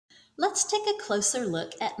Let's take a closer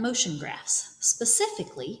look at motion graphs,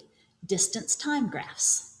 specifically distance time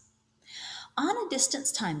graphs. On a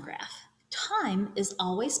distance time graph, time is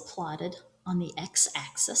always plotted on the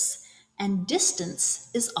x-axis and distance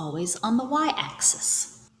is always on the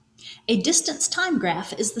y-axis. A distance time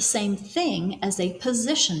graph is the same thing as a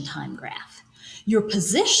position time graph. Your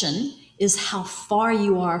position is how far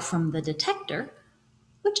you are from the detector,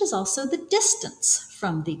 which is also the distance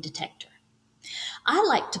from the detector. I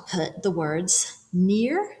like to put the words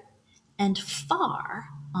near and far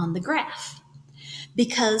on the graph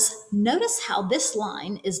because notice how this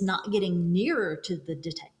line is not getting nearer to the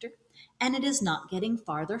detector and it is not getting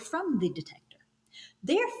farther from the detector.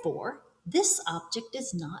 Therefore, this object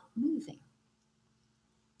is not moving.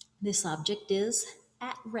 This object is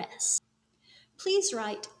at rest. Please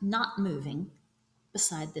write not moving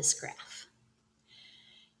beside this graph.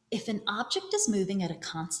 If an object is moving at a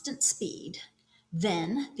constant speed,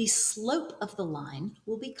 then the slope of the line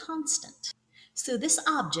will be constant. So this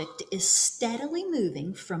object is steadily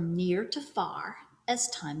moving from near to far as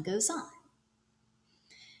time goes on.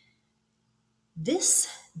 This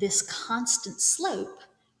constant slope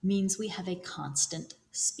means we have a constant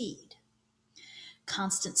speed.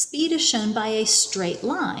 Constant speed is shown by a straight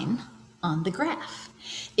line on the graph.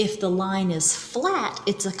 If the line is flat,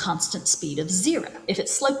 it's a constant speed of 0. If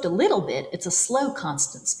it's sloped a little bit, it's a slow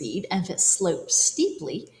constant speed, and if it slopes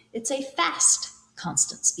steeply, it's a fast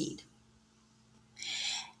constant speed.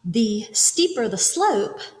 The steeper the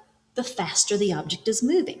slope, the faster the object is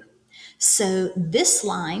moving. So this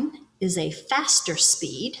line is a faster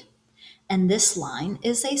speed, and this line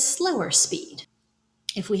is a slower speed.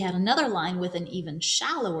 If we had another line with an even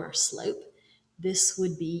shallower slope, this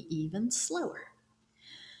would be even slower.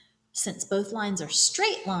 Since both lines are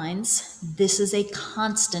straight lines, this is a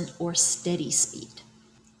constant or steady speed.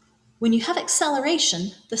 When you have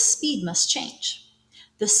acceleration, the speed must change.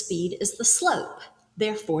 The speed is the slope,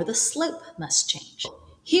 therefore the slope must change.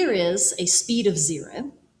 Here is a speed of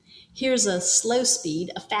 0. Here's a slow speed,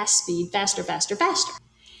 a fast speed, faster, faster, faster.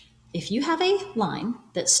 If you have a line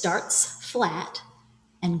that starts flat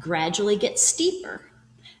and gradually gets steeper,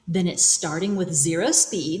 then it's starting with 0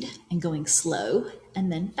 speed and going slow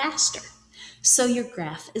and then faster. So your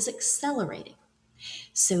graph is accelerating.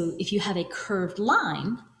 So if you have a curved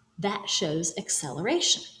line, that shows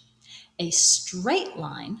acceleration. A straight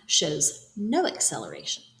line shows no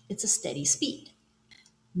acceleration. It's a steady speed.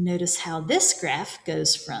 Notice how this graph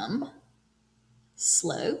goes from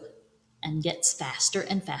slow and gets faster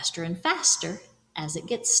and faster and faster as it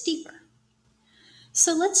gets steeper.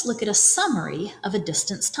 So let's look at a summary of a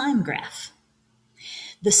distance time graph.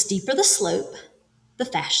 The steeper the slope, the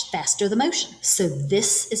faster the motion. So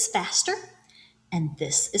this is faster and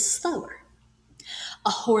this is slower. A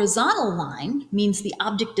horizontal line means the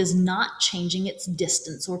object is not changing its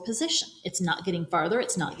distance or position. It's not getting farther,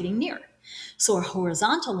 it's not getting nearer. So a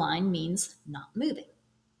horizontal line means not moving.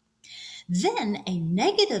 Then a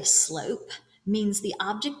negative slope means the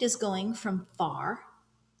object is going from far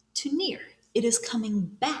to near. It is coming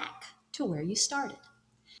back to where you started.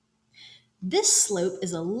 This slope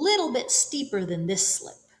is a little bit steeper than this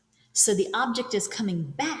slope. So the object is coming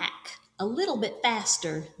back a little bit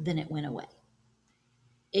faster than it went away.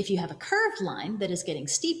 If you have a curved line that is getting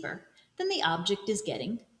steeper, then the object is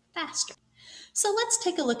getting faster. So let's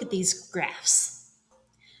take a look at these graphs.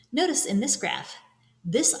 Notice in this graph,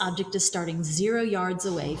 this object is starting 0 yards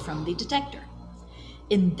away from the detector.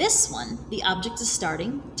 In this one, the object is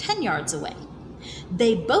starting 10 yards away.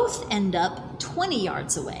 They both end up 20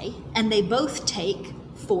 yards away, and they both take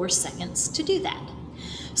 4 seconds to do that.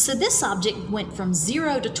 So this object went from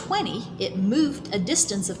 0 to 20, it moved a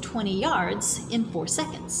distance of 20 yards in 4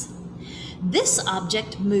 seconds. This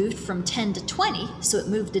object moved from 10 to 20, so it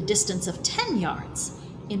moved a distance of 10 yards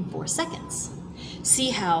in 4 seconds. See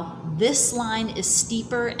how this line is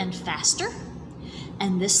steeper and faster,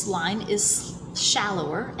 and this line is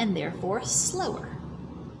shallower and therefore slower.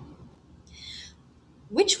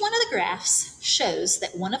 Which one of the graphs shows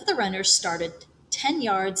that one of the runners started 10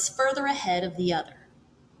 yards further ahead of the other?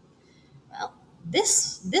 Well,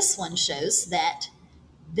 this one shows that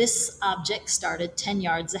this object started 10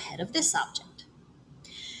 yards ahead of this object.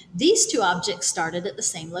 These two objects started at the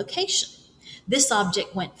same location. This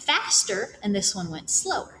object went faster and this one went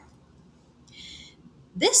slower.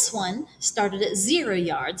 This one started at 0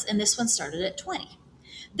 yards and this one started at 20.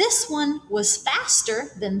 This one was faster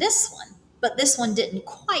than this one, but this one didn't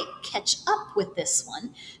quite catch up with this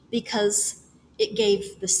one because it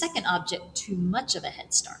gave the second object too much of a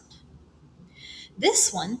head start.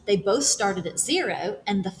 This one, they both started at 0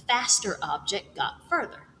 and the faster object got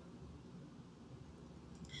further.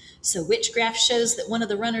 So which graph shows that one of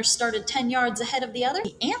the runners started 10 yards ahead of the other?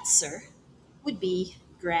 The answer would be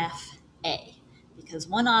graph A, because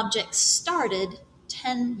one object started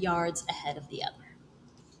 10 yards ahead of the other.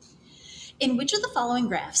 In which of the following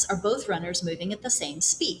graphs are both runners moving at the same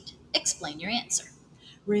speed? Explain your answer.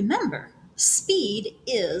 Remember, speed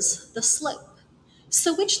is the slope.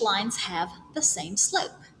 So which lines have the same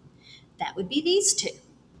slope? That would be these two.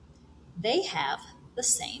 They have the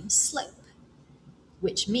same slope,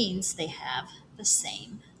 which means they have the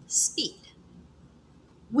same speed.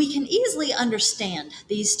 We can easily understand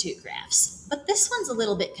these two graphs, but this one's a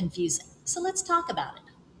little bit confusing, so let's talk about it.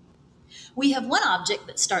 We have one object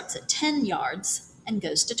that starts at 10 yards and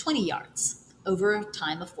goes to 20 yards over a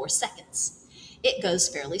time of 4 seconds. It goes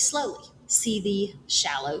fairly slowly. See the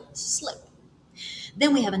shallow slope.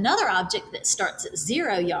 Then we have another object that starts at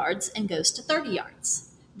 0 yards and goes to 30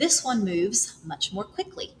 yards. This one moves much more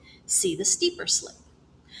quickly. See the steeper slope.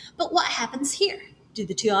 But what happens here? Do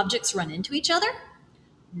the two objects run into each other?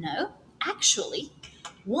 No, actually,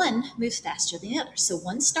 one moves faster than the other. So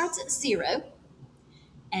one starts at 0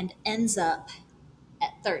 and ends up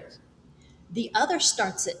at 30. The other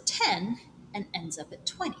starts at 10 and ends up at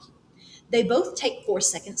 20. They both take 4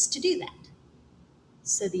 seconds to do that.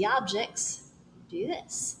 So the objects do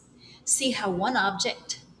this. See how one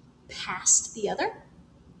object passed the other?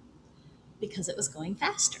 Because it was going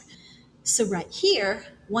faster. So right here,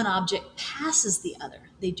 one object passes the other.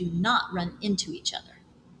 They do not run into each other.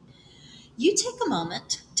 You take a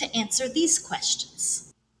moment to answer these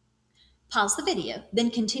questions. Pause the video, then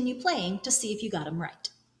continue playing to see if you got them right.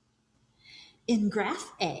 In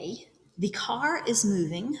graph A, the car is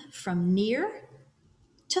moving from near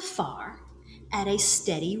to far at a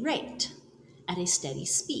steady rate, at a steady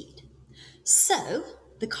speed. So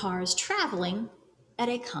the car is traveling at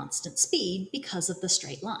a constant speed because of the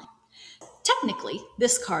straight line. Technically,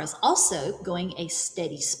 this car is also going a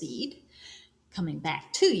steady speed, coming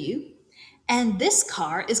back to you, and this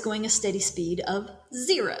car is going a steady speed of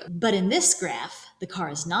 0. But in this graph, the car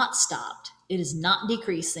is not stopped, it is not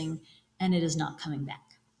decreasing, and it is not coming back.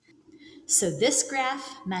 So this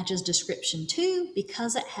graph matches description 2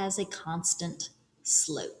 because it has a constant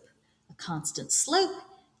slope. A constant slope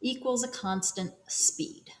equals a constant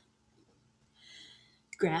speed.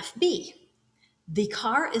 Graph B. The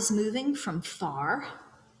car is moving from far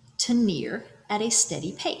to near at a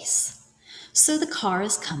steady pace. So the car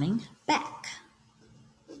is coming back.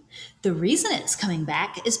 The reason it's coming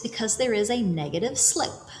back is because there is a negative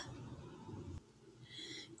slope.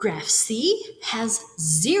 Graph C has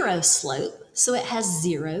 0 slope, so it has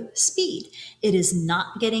 0 speed. It is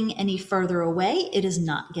not getting any further away. It is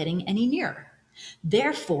not getting any nearer.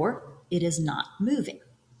 Therefore, it is not moving.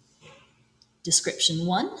 Description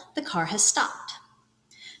 1, the car has stopped.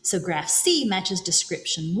 So graph C matches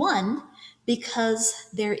description 1 because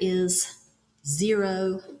there is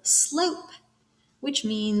 0 slope, which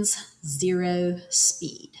means 0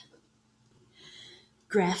 speed.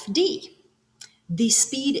 Graph D. The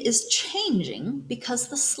speed is changing because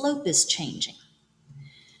the slope is changing.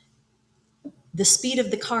 The speed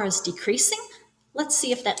of the car is decreasing. Let's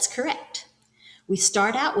see if that's correct. We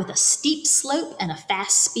start out with a steep slope and a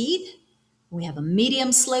fast speed. We have a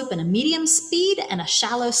medium slope and a medium speed, and a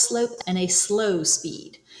shallow slope and a slow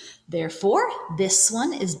speed. Therefore, this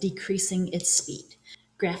one is decreasing its speed.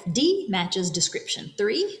 Graph D matches description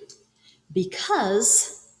 3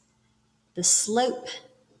 because the slope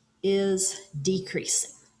is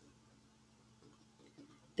decreasing.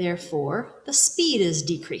 Therefore, the speed is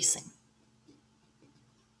decreasing.